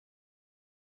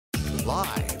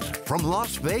Live from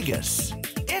Las Vegas,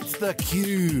 it's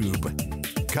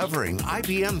theCUBE. Covering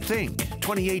IBM Think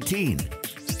 2018.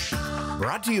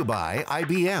 Brought to you by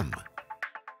IBM.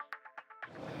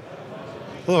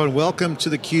 Hello and welcome to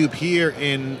theCUBE here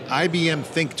in IBM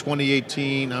Think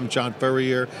 2018. I'm John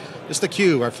Furrier. It's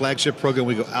theCUBE, our flagship program.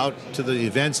 We go out to the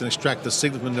events and extract the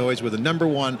signal from the noise. We're the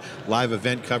 #1 live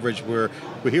event coverage. We're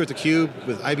here at theCUBE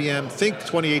with IBM Think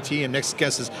 2018, and next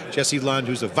guest is Jesse Lund,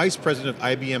 who's the Vice President of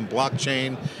IBM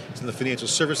Blockchain. He's on the financial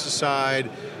services side,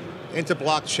 into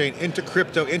blockchain, into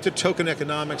crypto, into token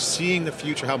economics, seeing the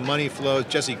future, how money flows.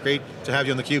 Jesse, great to have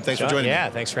you on theCUBE. Thanks for joining me. Yeah,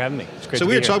 thanks for having me. It's great so to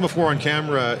we be were talking before on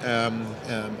camera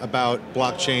about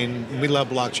blockchain. We love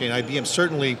blockchain. IBM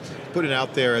certainly put it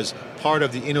out there as part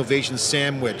of the innovation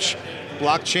sandwich.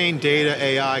 Blockchain, data,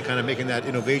 AI, kind of making that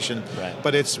innovation. Right.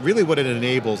 But it's really what it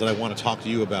enables that I want to talk to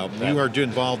you about. Right. You are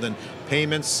involved in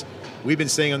payments. We've been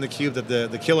saying on theCUBE that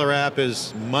the killer app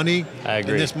is money in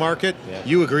this market. Yeah.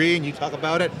 You agree and you talk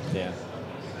about it? Yeah.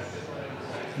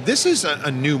 This is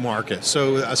a new market,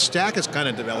 so a stack is kind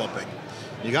of developing.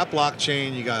 You got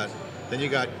blockchain, then you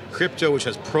got crypto, which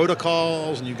has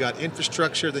protocols, and you got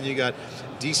infrastructure, then you got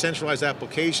decentralized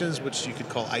applications, which you could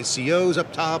call ICOs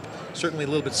up top, certainly a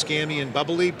little bit scammy and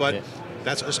bubbly, but yeah,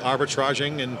 that's just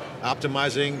arbitraging and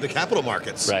optimizing the capital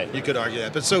markets. Right. You could argue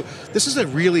that. But so this is a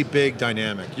really big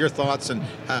dynamic. Your thoughts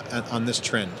on this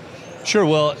trend? Sure.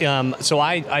 Well, so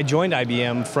I joined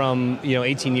IBM from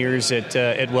 18 years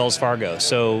at Wells Fargo.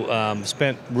 So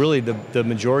spent really the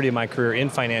majority of my career in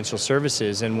financial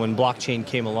services. And when blockchain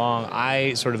came along,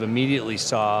 I sort of immediately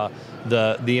saw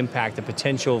the impact, the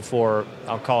potential for,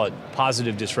 I'll call it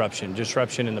positive disruption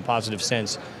in the positive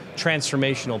sense,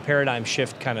 transformational paradigm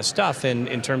shift kind of stuff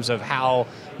in terms of how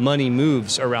money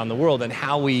moves around the world and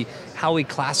how we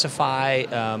classify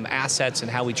assets and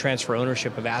how we transfer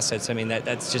ownership of assets. I mean,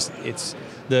 that's just, it's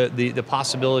the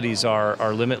possibilities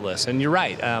are limitless. And you're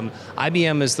right,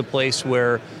 IBM is the place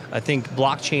where I think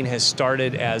blockchain has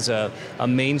started as a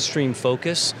mainstream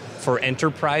focus for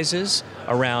enterprises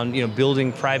around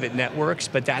building private networks,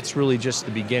 but that's really just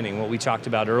the beginning. What we talked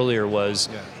about earlier was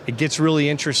it gets really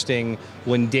interesting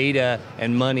when data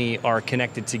and money are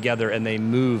connected together and they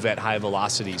move at high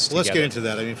velocities together. Let's get into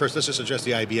that. I mean, first let's just address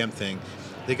the IBM thing.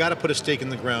 They got to put a stake in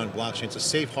the ground. Blockchain's a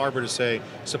safe harbor to say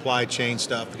supply chain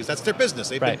stuff because that's their business.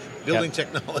 They've been building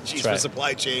technologies for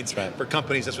supply chains for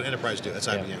companies. That's what enterprises do. That's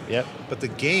IBM. Yep. But the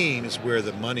game is where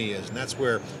the money is, and that's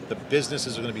where the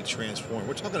businesses are going to be transformed.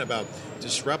 We're talking about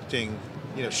disrupting,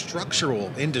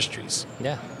 structural industries.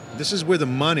 Yeah. This is where the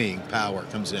money power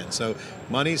comes in. So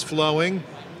money's flowing.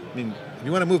 I mean, if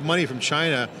you want to move money from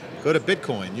China, go to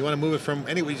Bitcoin. You want to move it from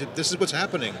anywhere. This is what's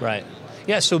happening. Right.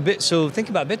 Yeah, so think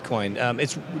about Bitcoin.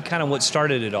 It's kind of what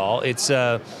started it all. It's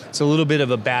a little bit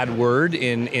of a bad word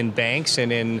in banks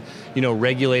and in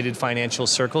regulated financial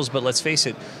circles, but let's face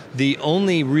it, the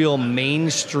only real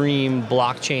mainstream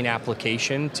blockchain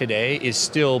application today is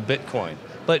still Bitcoin.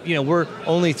 But we're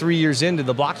only 3 years into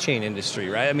the blockchain industry,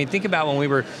 right? I mean, think about when we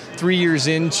were 3 years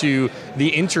into the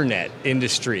internet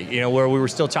industry, where we were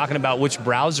still talking about which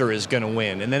browser is going to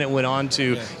win, and then it went on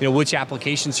to which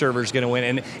application server is going to win,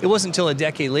 and it wasn't until a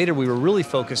decade later we were really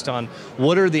focused on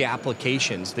what are the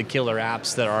applications, the killer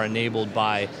apps that are enabled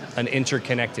by an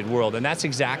interconnected world, and that's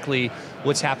exactly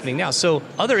what's happening now. So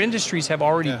other industries have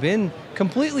already been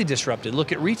completely disrupted.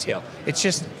 Look at retail.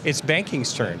 It's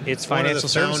banking's turn. It's financial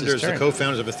services turn. The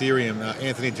co-founders of Ethereum,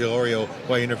 Anthony DeLorio,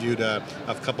 who I interviewed a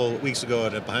couple weeks ago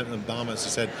at Behind Obama's,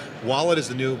 said, wallet is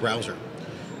the new browser.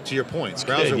 To your point,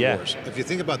 browser wars. If you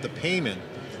think about the payment,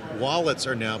 wallets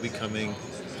are now becoming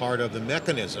part of the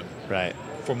mechanism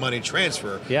for money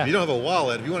transfer. Yeah. If you don't have a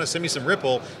wallet, if you want to send me some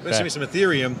Ripple, you want to send me some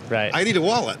Ethereum, I need a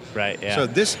wallet. Right. Yeah. So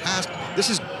this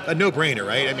is a no-brainer,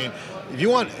 right? I mean, if you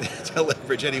want to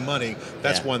leverage any money,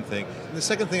 that's one thing. And the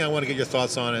second thing I want to get your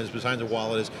thoughts on is, besides the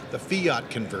wallet, is the fiat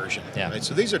conversion. Yeah. Right?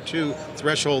 So these are two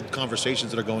threshold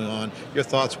conversations that are going on. Your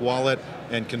thoughts, wallet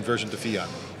and conversion to fiat.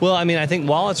 Well, I mean, I think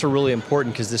wallets are really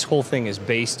important because this whole thing is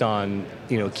based on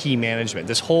key management.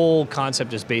 This whole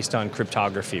concept is based on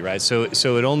cryptography, right? So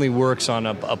it only works on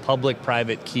a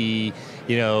public-private key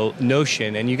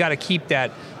notion, and you got to keep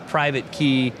that private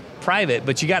key private,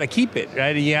 but you got to keep it,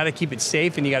 right? You got to keep it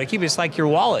safe, and you got to keep it. It's like your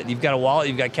wallet. You've got a wallet,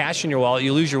 you've got cash in your wallet,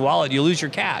 you lose your wallet, you lose your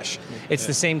cash. It's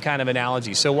the same kind of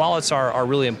analogy. So wallets are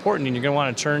really important, and you're going to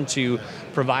want to turn to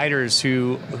providers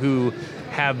who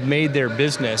have made their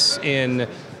business in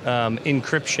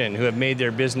encryption, who have made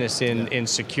their business in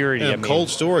security. Yeah, I mean, cold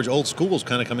storage, old school is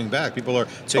kind of coming back. People are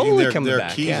taking their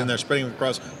keys and they're spreading them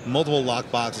across multiple lock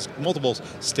boxes, multiple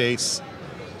states.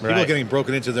 People are getting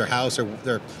broken into their house, or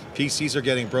their PCs are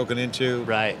getting broken into.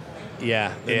 Right.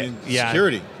 Yeah,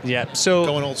 security. Yeah, so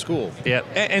going old school. Yeah,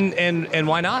 and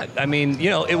why not? I mean,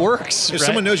 it works. If right?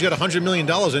 someone knows you got $100 million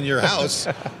in your house,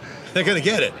 they're going to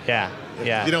get it. Yeah.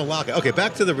 You don't lock it. Okay,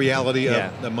 back to the reality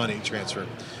of the money transfer.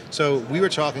 So we were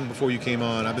talking before you came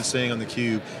on, I've been saying on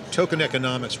theCUBE, token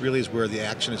economics really is where the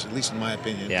action is, at least in my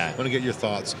opinion. I want to get your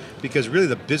thoughts. Because really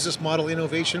the business model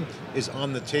innovation is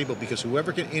on the table, because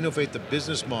whoever can innovate the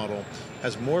business model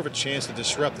has more of a chance to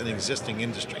disrupt an existing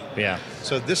industry. Yeah.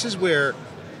 So this is where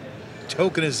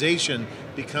tokenization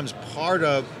becomes part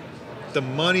of the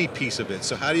money piece of it.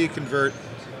 So how do you convert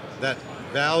that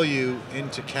value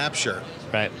into capture?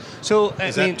 Right. So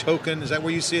is that token? Is that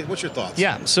where you see it? What's your thoughts?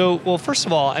 Yeah. So, well, first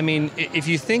of all, I mean, if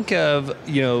you think of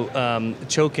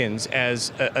tokens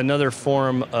as another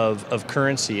form of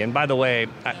currency, and by the way,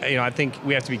 I think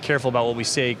we have to be careful about what we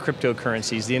say.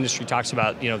 Cryptocurrencies. The industry talks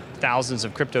about thousands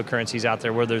of cryptocurrencies out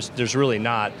there, where there's really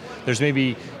not. There's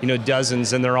maybe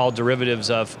dozens, and they're all derivatives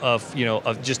of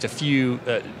just a few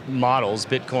models.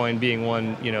 Bitcoin being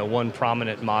one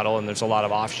prominent model, and there's a lot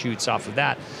of offshoots off of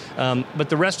that. But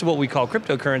the rest of what we call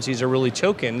cryptocurrencies are really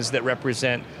tokens that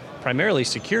represent primarily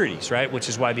securities, right? Which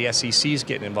is why the SEC is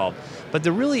getting involved. But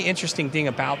the really interesting thing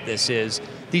about this is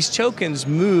these tokens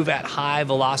move at high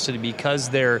velocity because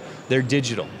they're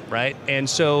digital, right? And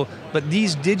so, but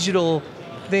these digital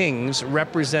things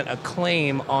represent a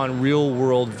claim on real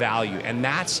world value, and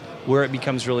that's where it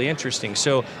becomes really interesting.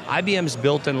 So IBM's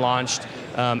built and launched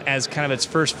as kind of its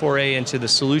first foray into the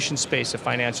solution space of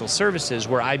financial services,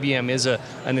 where IBM is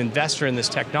an investor in this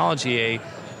technology,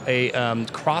 a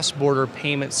cross-border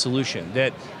payment solution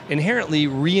that inherently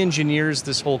re-engineers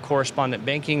this whole correspondent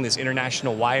banking, this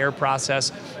international wire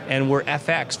process, and where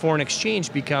FX, foreign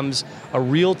exchange, becomes a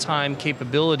real-time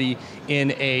capability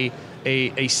in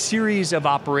a series of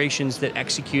operations that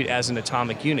execute as an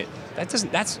atomic unit.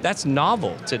 That's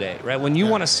novel today, right? When you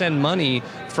want to send money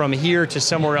from here to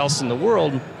somewhere else in the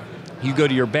world, you go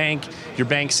to your bank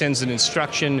sends an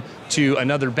instruction to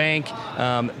another bank,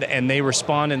 and they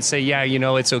respond and say, yeah,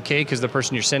 it's okay because the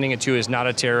person you're sending it to is not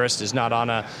a terrorist, is not on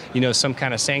a, some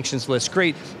kind of sanctions list.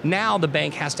 Great. Now the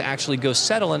bank has to actually go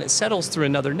settle, and it settles through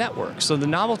another network. So the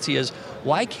novelty is,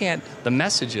 why can't the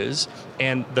messages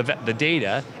and the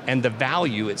data and the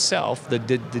value itself, the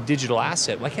digital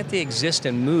asset, why can't they exist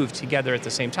and move together at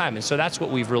the same time? And so that's what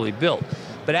we've really built.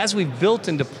 But as we've built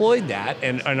and deployed that,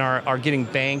 and are getting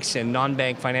banks and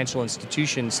non-bank financial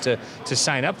institutions to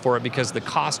sign up for it, because the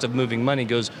cost of moving money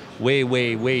goes way,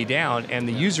 way, way down, and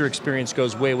the user experience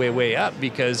goes way, way, way up,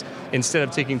 because instead of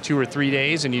taking 2 or 3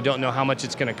 days and you don't know how much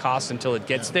it's going to cost until it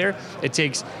gets there, it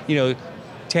takes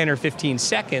 10 or 15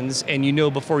 seconds, and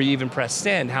before you even press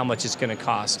send how much it's going to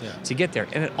cost to get there.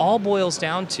 And it all boils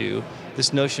down to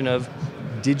this notion of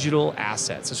digital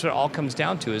assets. That's what it all comes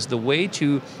down to, is the way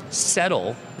to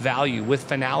settle value with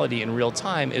finality in real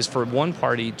time is for one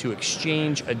party to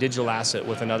exchange a digital asset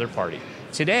with another party.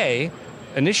 Today,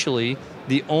 initially,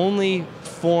 the only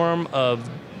form of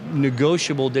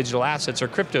negotiable digital assets are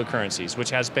cryptocurrencies, which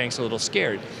has banks a little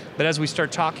scared. But as we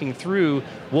start talking through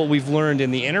what we've learned in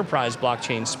the enterprise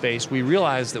blockchain space, we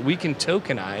realize that we can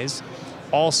tokenize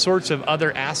all sorts of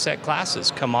other asset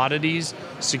classes, commodities,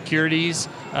 securities,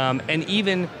 and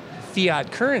even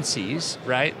fiat currencies,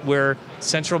 right? Where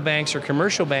central banks or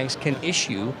commercial banks can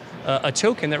issue a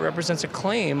token that represents a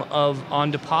claim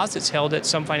on deposits held at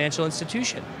some financial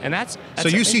institution, and that's so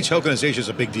you see tokenization as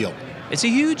a big deal. It's a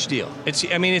huge deal. It's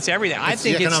everything. I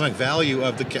think the economic value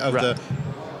of the.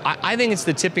 I think it's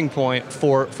the tipping point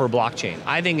for blockchain.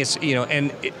 I think it's,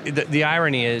 the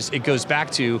irony is it goes back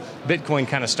to Bitcoin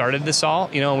kind of started this all,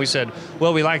 and we said,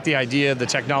 well, we like the idea of the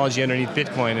technology underneath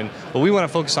Bitcoin, but we want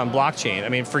to focus on blockchain. I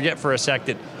mean, forget for a sec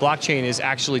that blockchain is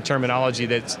actually terminology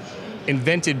that's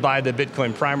invented by the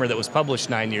Bitcoin primer that was published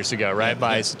 9 years ago, right,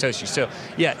 by Satoshi. So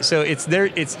so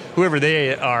it's whoever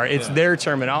they are, it's their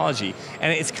terminology,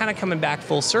 and it's kind of coming back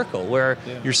full circle, where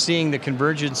you're seeing the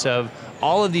convergence of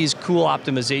all of these cool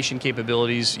optimization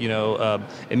capabilities,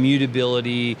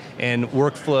 immutability and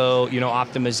workflow,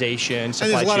 optimization. And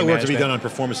there's a lot of work to be done on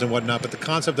performance and whatnot, but the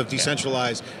concept of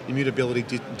decentralized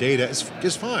immutability data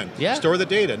is fine. Yeah. Store the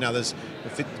data. Now, it's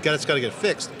got to get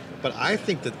fixed. But I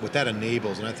think that what that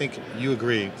enables, and I think you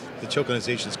agree, the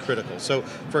tokenization is critical. So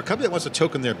for a company that wants to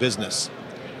token their business,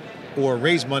 or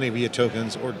raise money via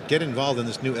tokens, or get involved in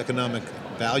this new economic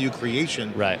value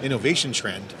creation, innovation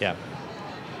trend,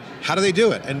 how do they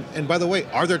do it? And by the way,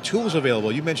 are there tools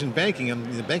available? You mentioned banking,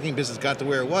 and the banking business got to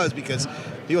where it was because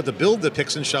you had to build the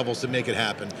picks and shovels to make it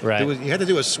happen. Right. You had to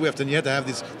do a Swift, and you had to have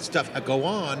this stuff go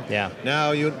on. Yeah.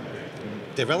 Now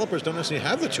developers don't necessarily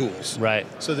have the tools. Right.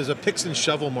 So there's a picks and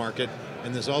shovel market,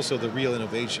 and there's also the real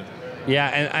innovation.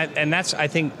 Yeah, and that's, I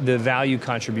think, the value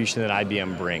contribution that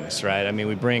IBM brings, right? I mean,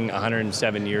 we bring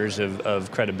 107 years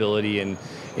of credibility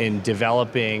in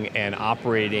developing and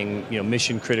operating,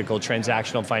 mission-critical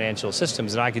transactional financial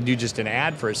systems. And I could do just an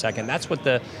ad for a second. That's what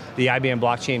the IBM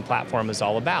blockchain platform is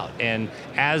all about. And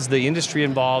as the industry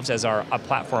evolves, as our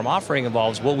platform offering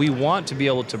evolves, what we want to be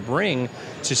able to bring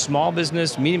to small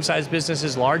business, medium-sized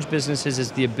businesses, large businesses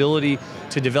is the ability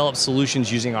to develop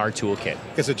solutions using our toolkit.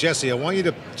 Okay, so Jesse, I want you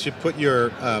to put your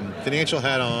financial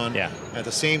hat on, yeah. At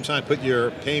the same time put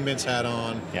your payments hat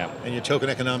on, yeah. And your token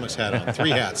economics hat on, 3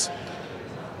 hats.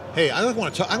 Hey, I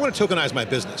want to tokenize my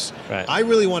business. Right. I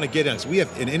really want to get in. So we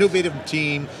have an innovative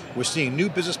team. We're seeing new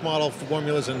business model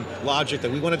formulas and logic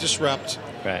that we want to disrupt.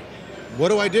 Right. What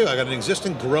do? I got an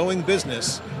existing growing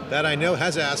business that I know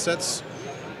has assets,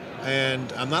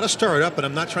 and I'm not a startup, and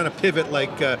I'm not trying to pivot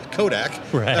like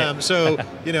Kodak. Right. So,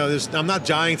 I'm not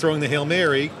dying throwing the Hail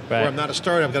Mary, right. Or I'm not a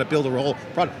startup, I've got to build a whole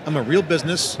product. I'm a real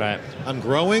business, right. I'm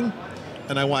growing,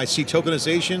 and I see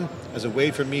tokenization as a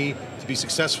way for me to be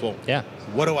successful. Yeah.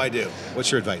 What do I do? What's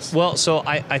your advice? Well, so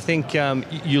I think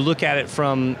you look at it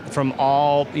from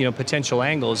all potential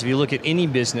angles. If you look at any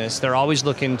business, they're always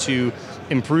looking to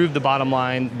improve the bottom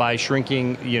line by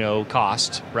shrinking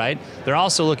cost, right? They're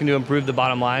also looking to improve the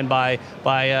bottom line by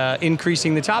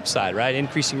increasing the top side, right?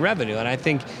 Increasing revenue. And I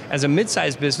think as a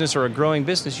mid-sized business or a growing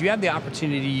business, you have the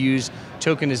opportunity to use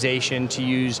tokenization, to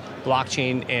use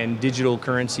blockchain and digital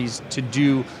currencies to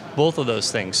do both of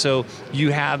those things. So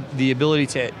you have the ability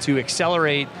to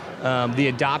accelerate the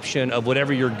adoption of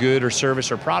whatever your good or service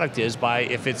or product is by,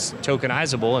 if it's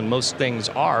tokenizable, and most things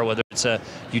are, whether it's a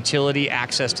utility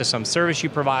access to some service you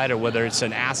provide, or whether it's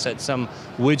an asset, some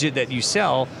widget that you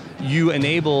sell, you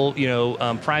enable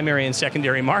primary and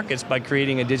secondary markets by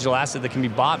creating a digital asset that can be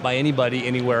bought by anybody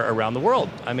anywhere around the world.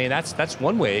 I mean, that's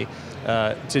one way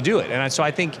to do it. And so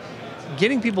I think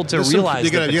getting people to realize the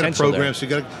potential. You got to program, so you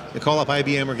got to call up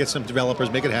IBM or get some developers,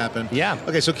 make it happen. Yeah.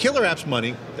 Okay, so killer apps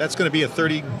money, that's going to be a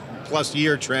 30+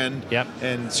 year trend. Yep.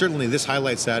 And certainly this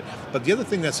highlights that. But the other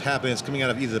thing that's happening is coming out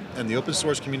of either in the open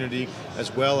source community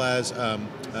as well as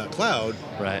cloud,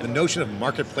 right. The notion of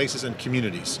marketplaces and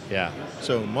communities. Yeah.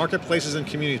 So marketplaces and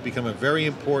communities become a very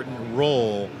important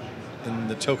role in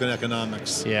the token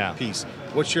economics piece.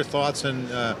 What's your thoughts and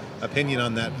opinion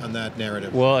on that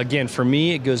narrative? Well, again, for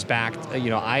me, it goes back.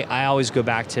 I always go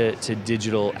back to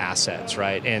digital assets,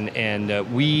 right?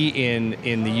 And we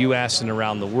in the U.S. and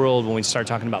around the world, when we start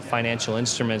talking about financial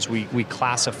instruments, we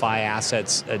classify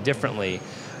assets differently.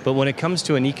 But when it comes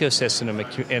to an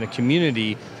ecosystem and a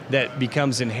community that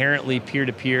becomes inherently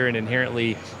peer-to-peer and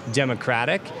inherently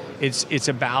democratic, it's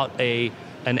about an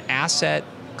asset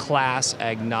class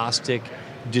agnostic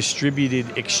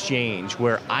distributed exchange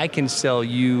where I can sell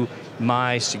you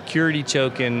my security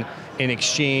token in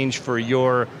exchange for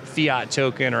your fiat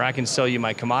token, or I can sell you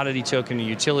my commodity token or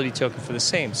utility token for the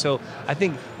same. So I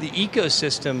think the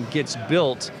ecosystem gets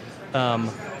built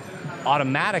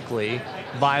automatically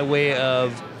by way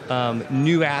of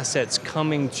new assets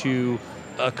coming to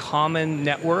a common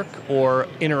network or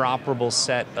interoperable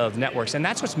set of networks. And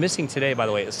that's what's missing today, by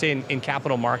the way, say in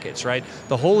capital markets, right?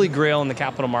 The holy grail in the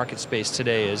capital market space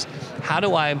today is, how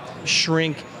do I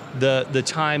shrink the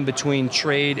time between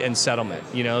trade and settlement?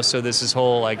 So this is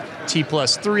whole like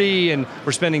T+3, and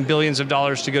we're spending billions of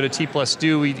dollars to go to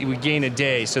T+2, we gain a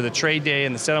day. So the trade day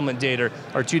and the settlement date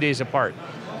are 2 days apart.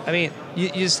 I mean, you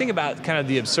just think about kind of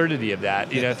the absurdity of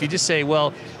that. If you just say,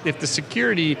 well, if the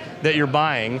security that you're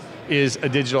buying is a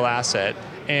digital asset,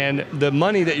 and the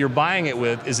money that you're buying it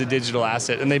with is a digital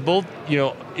asset, and they both,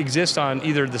 exist on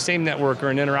either the same network or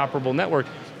an interoperable network,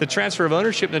 the transfer of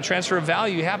ownership and the transfer of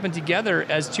value happen together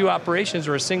as two operations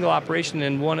or a single operation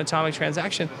in one atomic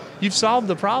transaction. You've solved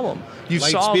the problem. You've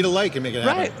solved speed of light can make it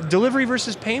happen. Right, delivery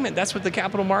versus payment. That's what the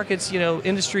capital markets,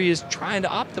 industry is trying to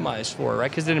optimize for, right?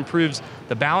 Because it improves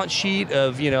the balance sheet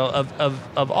of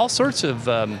all sorts of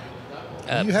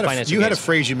you had a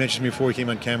phrase you mentioned before we came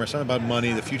on camera, something about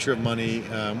money, the future of money.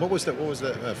 What was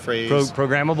the phrase?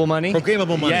 Programmable money?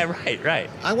 Programmable money. Yeah, right.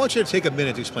 I want you to take a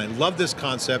minute to explain. Love this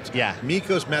concept. Yeah.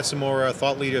 Mikos Matsumura, a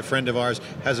thought leader, a friend of ours,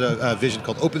 has a vision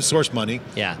called open source money,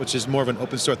 which is more of an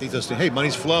open source thing. Hey,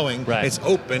 money's flowing, it's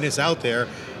open, it's out there.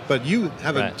 But you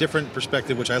have a different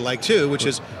perspective, which I like too, which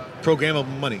is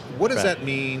programmable money. What does that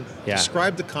mean?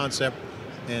 Describe the concept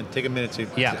and take a minute to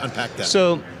unpack that.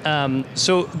 So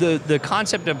the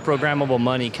concept of programmable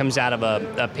money comes out of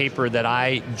a paper that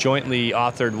I jointly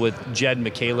authored with Jed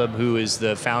McCaleb, who is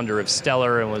the founder of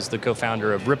Stellar and was the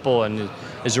co-founder of Ripple and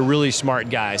is a really smart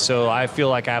guy. So I feel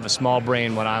like I have a small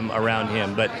brain when I'm around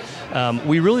him. But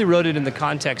we really wrote it in the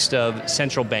context of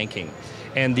central banking.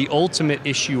 and the ultimate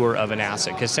issuer of an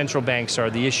asset, because central banks are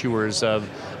the issuers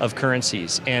of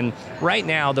currencies. And right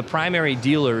now, the primary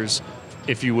dealers,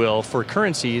 if you will, for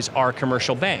currencies are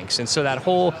commercial banks. And so that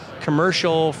whole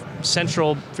commercial,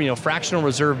 central, fractional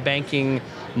reserve banking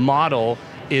model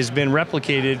has been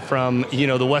replicated from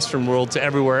the Western world to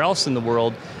everywhere else in the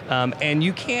world, and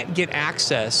you can't get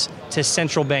access to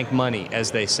central bank money,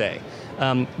 as they say.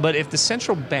 But if the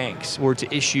central banks were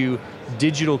to issue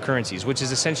digital currencies, which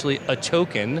is essentially a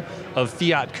token of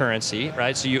fiat currency,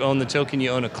 right? So you own the token, you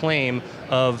own a claim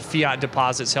of fiat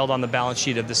deposits held on the balance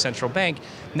sheet of the central bank.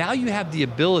 Now you have the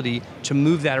ability to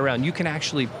move that around. You can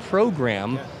actually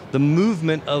program the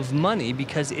movement of money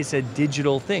because it's a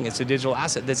digital thing. It's a digital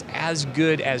asset that's as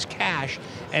good as cash.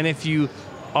 And if you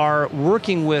are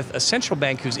working with a central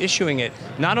bank who's issuing it,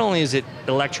 not only is it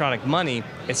electronic money,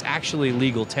 it's actually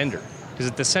legal tender. Because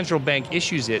if the central bank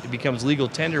issues it, it becomes legal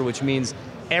tender, which means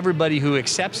everybody who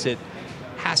accepts it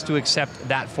has to accept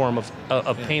that form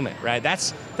of payment, right?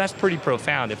 That's pretty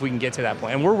profound if we can get to that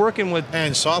point. And we're working with...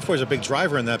 And software is a big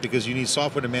driver in that because you need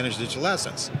software to manage digital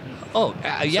assets. Oh,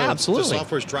 yeah, so absolutely. The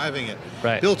software is driving it.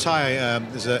 Right. Bill Tye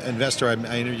is an investor.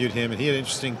 I interviewed him, and he had an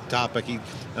interesting topic, and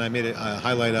I made a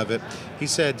highlight of it. He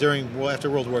said after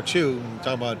World War II,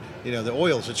 talking about the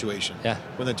oil situation,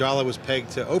 when the dollar was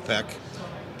pegged to OPEC,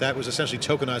 that was essentially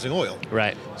tokenizing oil.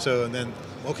 Right. So, and then,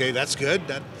 okay, that's good.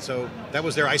 So that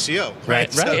was their ICO.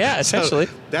 Right, So, yeah, essentially.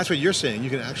 So that's what you're saying. You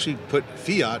can actually put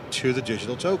fiat to the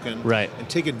digital token. Right. And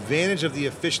take advantage of the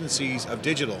efficiencies of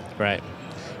digital. Right.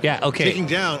 Yeah, okay. Taking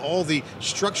down all the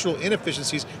structural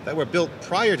inefficiencies that were built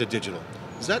prior to digital.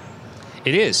 Is that?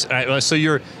 It is. All right, so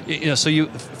you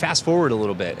fast forward a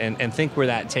little bit and think where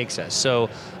that takes us.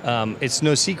 So it's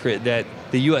no secret that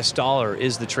the U.S. dollar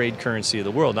is the trade currency of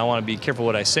the world. And I want to be careful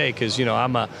what I say because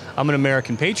I'm an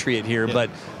American patriot here,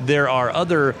 but there are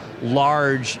other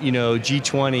large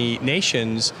G20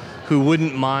 nations who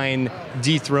wouldn't mind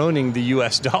dethroning the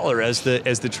U.S. dollar as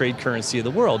the trade currency of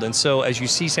the world. And so as you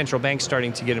see central banks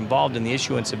starting to get involved in the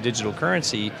issuance of digital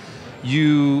currency,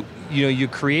 you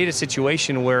create a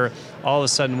situation where all of a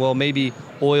sudden, well, maybe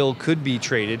oil could be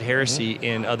traded, heresy,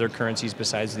 in other currencies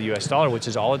besides the U.S. dollar, which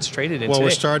is all it's traded in today.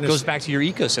 We're starting. It goes back to your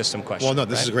ecosystem question. Well, no,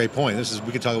 this is a great point.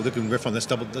 We can riff on this.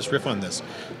 Let's riff on this.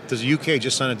 Does the UK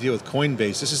just sign a deal with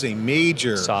Coinbase? This is a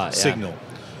major signal.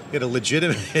 You had a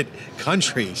legitimate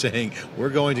country saying we're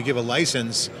going to give a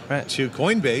license to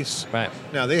Coinbase. Right.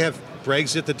 Now they have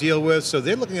Brexit to deal with, so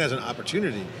they're looking at it as an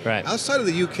opportunity. Right. Outside of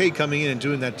the UK coming in and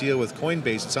doing that deal with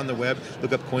Coinbase, it's on the web,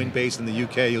 look up Coinbase in the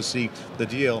UK, you'll see the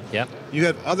deal. Yep. You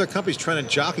have other companies trying to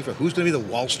jockey for who's going to be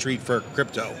the Wall Street for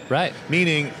crypto. Right.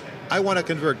 Meaning, I want to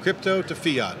convert crypto to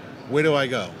fiat. Where do I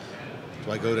go?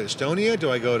 Do I go to Estonia?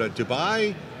 Do I go to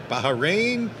Dubai,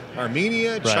 Bahrain,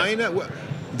 Armenia, China?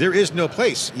 There is no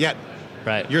place yet.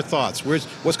 Right. Your thoughts?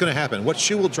 What's going to happen? What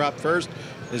shoe will drop first?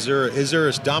 Is there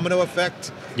a domino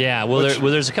effect? Yeah. Well,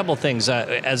 there's a couple of things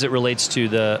as it relates to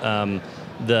the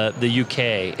UK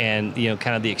and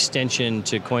kind of the extension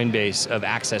to Coinbase of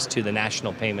access to the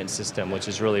national payment system, which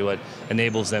is really what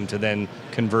enables them to then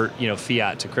convert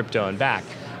fiat to crypto and back.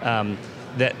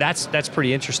 That's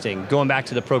pretty interesting. Going back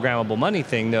to the programmable money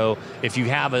thing, though, if you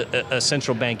have a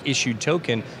central bank issued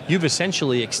token, you've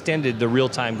essentially extended the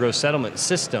real-time gross settlement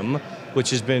system, which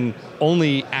has been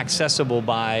only accessible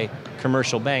by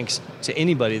commercial banks to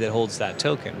anybody that holds that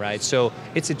token, right? So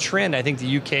it's a trend. I think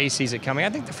the UK sees it coming. I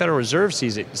think the Federal Reserve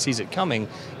sees it coming.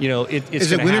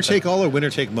 Is it winner take all or winner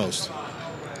take most?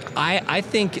 I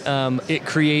think it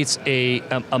creates a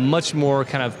much more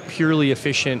kind of purely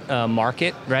efficient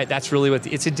market, right? That's really what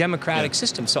it's a democratic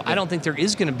system. So I don't think there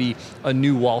is going to be a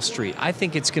new Wall Street. I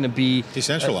think it's going to be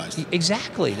decentralized.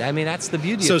 Exactly. I mean, that's the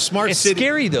beauty. So of it. smart it's city.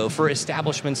 Scary though for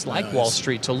establishments like Wall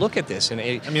Street to look at this. And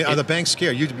are the banks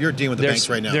scared? You're dealing with the banks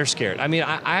right now. They're scared. I mean,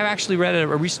 I actually read a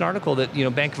recent article that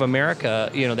Bank of America.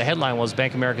 The headline was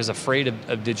Bank of America is afraid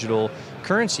of digital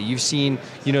currency. You've seen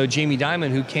Jamie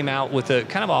Dimon, who came out with a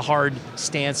kind of a hard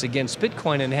stance against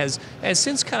Bitcoin and has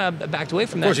since kind of backed away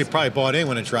from that. Of course, he probably bought in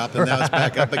when it dropped, and now it's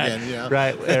back up again.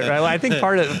 Right. Well, I think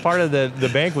part of the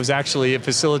bank was actually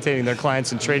facilitating their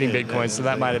clients in trading Bitcoin, so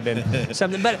that might have been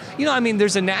something. But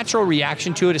there's a natural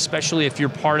reaction to it, especially if you're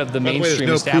part of the mainstream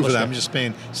no establishment. Proof of that. I'm just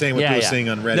saying what people are saying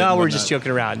on Reddit. No, we're just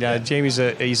joking around. Jamie's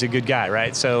he's a good guy,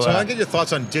 right? So I'll get your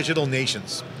thoughts on digital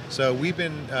nations. So we've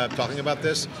been talking about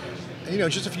this.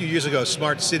 Just a few years ago,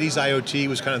 smart cities, IoT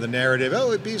was kind of the narrative. Oh,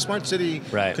 it'd be a smart city,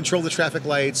 control the traffic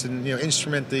lights and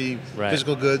instrument the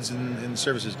physical goods and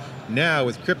services. Now,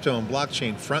 with crypto and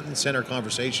blockchain, front and center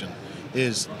conversation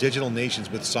is digital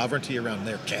nations with sovereignty around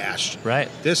their cash. Right.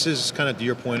 This is kind of to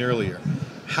your point earlier.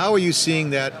 How are you seeing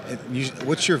that?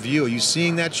 What's your view? Are you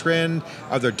seeing that trend?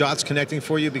 Are there dots connecting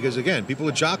for you? Because again, people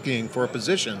are jockeying for a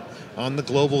position on the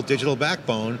global digital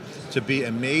backbone to be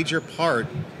a major part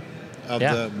of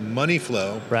the money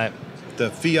flow. Right. The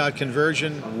fiat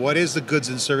conversion, what is the goods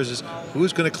and services,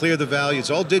 who's going to clear the value? It's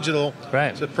all digital.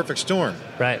 Right. It's a perfect storm.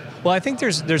 Right. Well, I think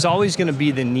there's always going to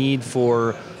be the need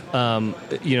for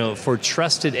for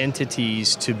trusted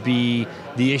entities to be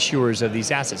the issuers of these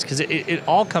assets, because it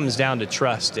all comes down to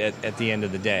trust at the end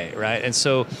of the day, right? And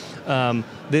so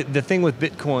the thing with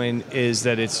Bitcoin is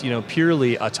that it's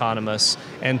purely autonomous,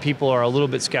 and people are a little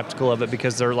bit skeptical of it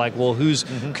because they're like, well, who's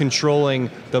controlling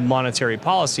the monetary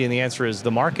policy? And the answer is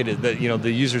the market.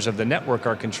 The users of the network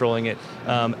are controlling it,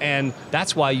 and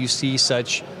that's why you see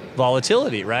such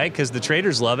volatility, right? Because the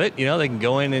traders love it. They can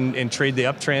go in and trade the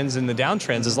uptrends and the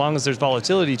downtrends. As long as there's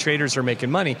volatility, traders are making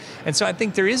money. And so I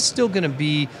think there is still going to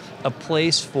be a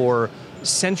place for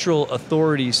central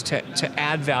authorities to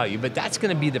add value, but that's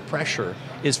going to be the pressure,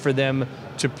 is for them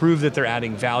to prove that they're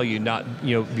adding value, not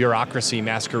bureaucracy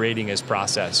masquerading as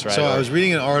process, right? So I was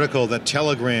reading an article that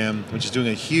Telegram, which is doing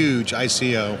a huge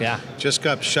ICO, just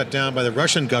got shut down by the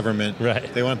Russian government.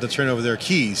 Right. They wanted to turn over their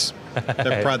keys,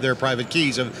 their private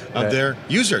keys of their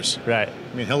users. Right.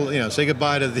 I mean, say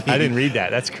goodbye to the... I didn't read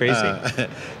that. That's crazy.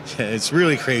 It's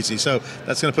really crazy. So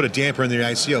that's going to put a damper in the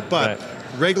ICO. But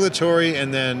regulatory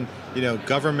and then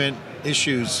government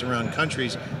issues around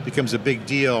countries becomes a big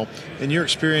deal. In your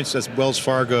experience as Wells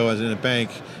Fargo, as in a bank,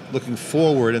 looking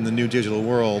forward in the new digital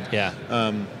world,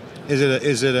 is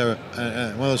it one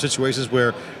of those situations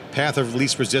where path of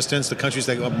least resistance, the countries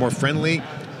that are more friendly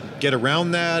get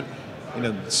around that?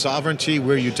 Sovereignty,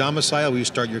 where you domicile, where you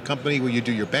start your company, where you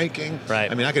do your banking. Right.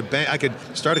 I mean, I could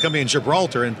start a company in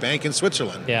Gibraltar and bank in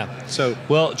Switzerland. Yeah. So,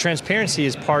 well, transparency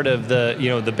is part of the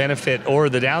the benefit or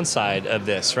the downside of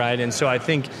this, right? And so I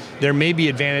think there may be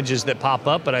advantages that pop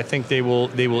up, but I think they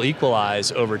will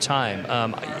equalize over time.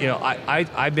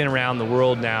 I've been around the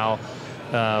world now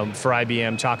for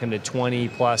IBM talking to 20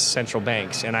 plus central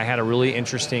banks, and I had a really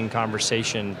interesting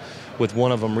conversation with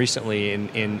one of them recently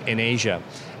in Asia.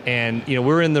 And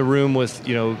we're in the room with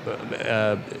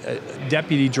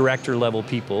deputy director level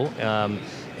people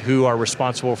who are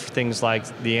responsible for things like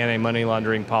the anti-money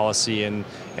laundering policy and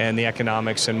the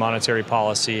economics and monetary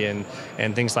policy and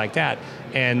things like that.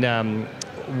 And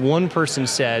one person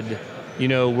said,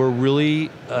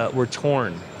 we're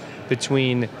torn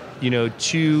between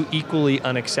two equally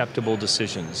unacceptable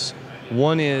decisions.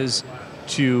 One is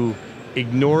to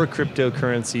ignore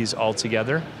cryptocurrencies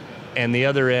altogether, and the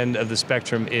other end of the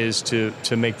spectrum is to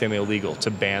make them illegal, to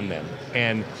ban them.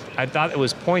 And I thought it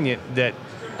was poignant that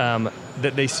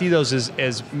that they see those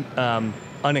as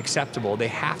unacceptable. They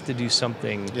have to do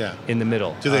something in the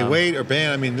middle. Do they wait or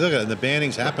ban? I mean, look at it, the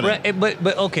banning's happening. Right,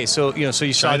 but okay, so you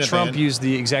saw Trump use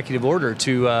the executive order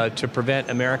to prevent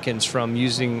Americans from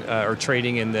using or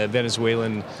trading in the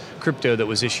Venezuelan crypto that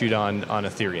was issued on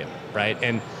Ethereum, right?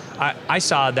 And I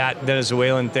saw that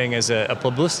Venezuelan thing as a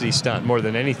publicity stunt more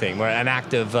than anything, or an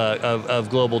act of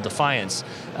global defiance.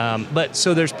 But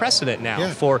so there's precedent now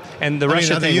for, and the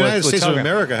Russian thing. The United with States of Telegram.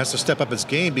 America has to step up its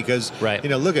game because,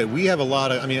 look at, we have a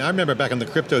lot of, I remember back in the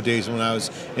crypto days when I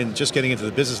was just getting into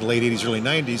the business in the late 80s, early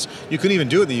 90s, you couldn't even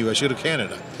do it in the US, you go to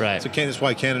Canada. Right. So that's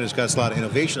why Canada's got a lot of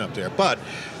innovation up there. But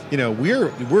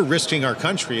we're risking our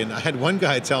country, and I had one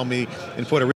guy tell me in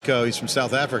Puerto Rico, he's from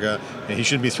South Africa, and he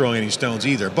shouldn't be throwing any stones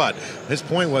either, but his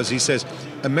point was, he says,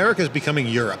 America is becoming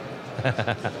Europe.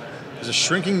 There's a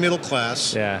shrinking middle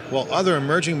class, while other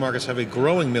emerging markets have a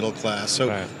growing middle class.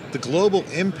 So the global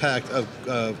impact of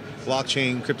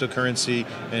blockchain, cryptocurrency,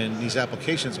 and these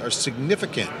applications are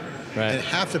significant and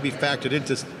have to be factored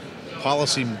into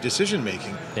policy decision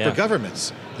making for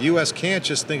governments. The U.S. can't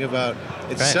just think about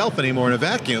itself anymore in a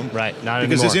vacuum, not because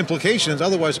anymore. there's implications.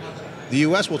 Otherwise, the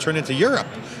U.S. will turn into Europe,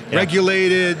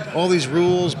 regulated, all these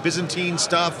rules, Byzantine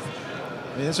stuff.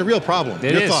 I mean, it's a real problem.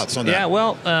 Your thoughts on that? Yeah,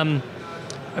 well,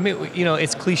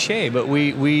 it's cliche, but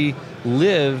we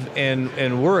live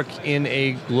and work in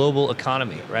a global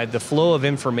economy, right? The flow of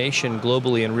information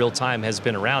globally in real time has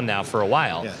been around now for a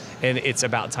while. And it's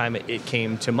about time it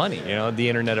came to money. The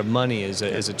Internet of Money is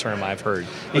a term I've heard.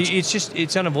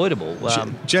 It's unavoidable.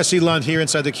 Jesse Lund here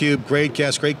inside theCUBE. Great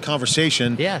guest, great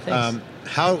conversation. Yeah, thanks.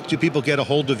 How do people get a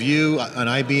hold of you on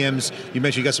IBM's? You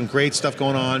mentioned you got some great stuff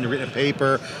going on. You've written a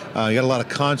paper. You got a lot of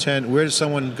content. Where does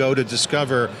someone go to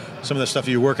discover some of the stuff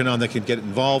you're working on that can get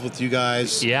involved with you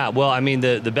guys? Yeah, well, I mean,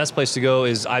 the best place to go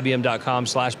is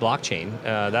ibm.com/blockchain.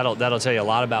 That'll tell you a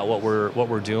lot about what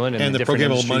we're doing. And the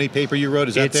programmable money paper you wrote,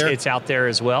 is that there? It's out there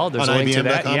as well. There's on a link to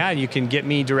that. IBM.com? Yeah, you can get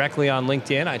me directly on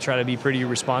LinkedIn. I try to be pretty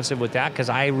responsive with that because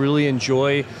I really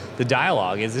enjoy the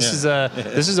dialogue. This is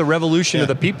a revolution of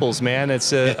the peoples, man.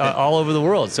 It's all over the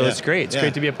world, so it's great. It's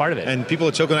great to be a part of it. And people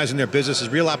are tokenizing their businesses,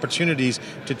 real opportunities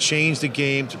to change the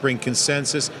game, to bring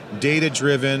consensus,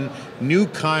 data-driven, new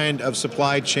kind of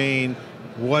supply chain,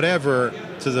 whatever,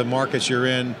 to the markets you're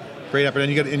in. Great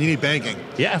opportunity. And you need banking.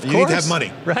 Yeah, of course. course. You need to have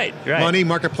money. Right. Money,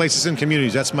 marketplaces, and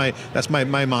communities. That's my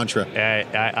mantra.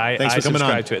 Thanks for coming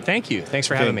on. To it. Thank you. Thanks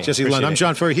for having me. Jesse Lund. I'm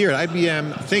John Furrier here at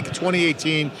IBM Think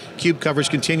 2018. CUBE coverage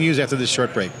continues after this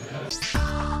short break.